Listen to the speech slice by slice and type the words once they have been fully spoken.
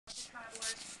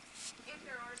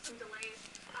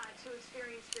to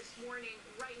experience this morning.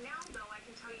 Right now, though, I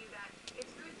can tell you that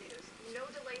it's good news. No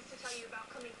delays to tell you about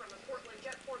coming from the Portland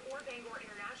Jetport or Bangor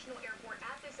International Airport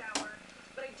at this hour.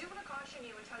 But I do want to caution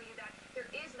you and tell you that there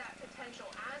is that potential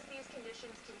as these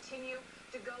conditions continue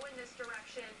to go in this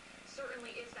direction.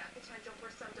 Certainly is that potential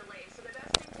for some delays. So the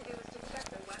best thing to do is to check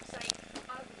the website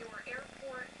of your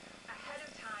airport ahead of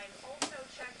time. Also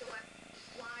check the web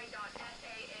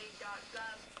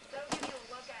fly.faa.gov. That'll give you a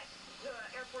look at the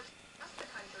airports across the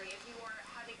country. If you are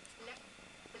having next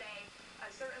today,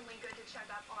 certainly good to check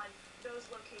up on those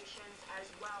locations as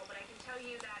well. But I can tell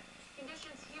you that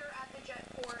conditions here at the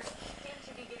Jetport seem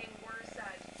to be getting worse.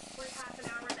 For half an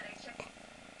hour that I checked,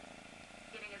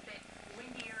 getting a bit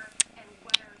windier and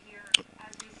wetter here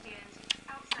as we stand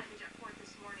outside the Jetport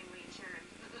this morning, Lee and Sharon.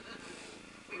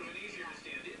 It would have been easier to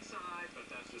stand inside, but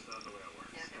that's just not the way it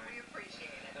works. Yes, and we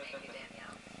appreciate it. Thank you,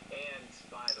 Danielle. And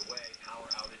by the way, power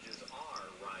outages are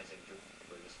rising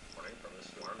this morning from the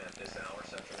storm. At this hour,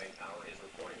 Central Maine Power is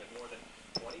reporting that more than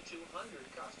 2,200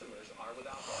 customers are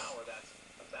without power. That's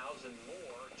 1,000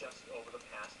 more just over the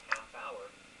past half hour.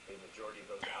 The majority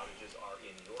of those outages are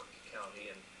in York County,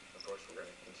 and of course we're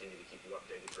going to continue to keep you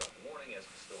updated throughout the morning as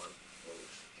the storm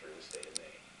moves through the state of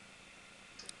Maine.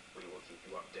 We will keep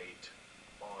you updated,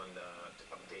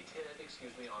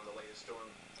 on the latest storm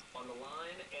on the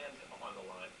line and on the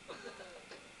line.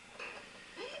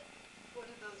 What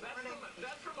are those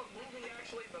That's from a movie,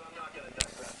 actually, but I'm not going to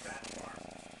digress that far.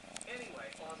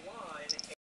 Anyway, online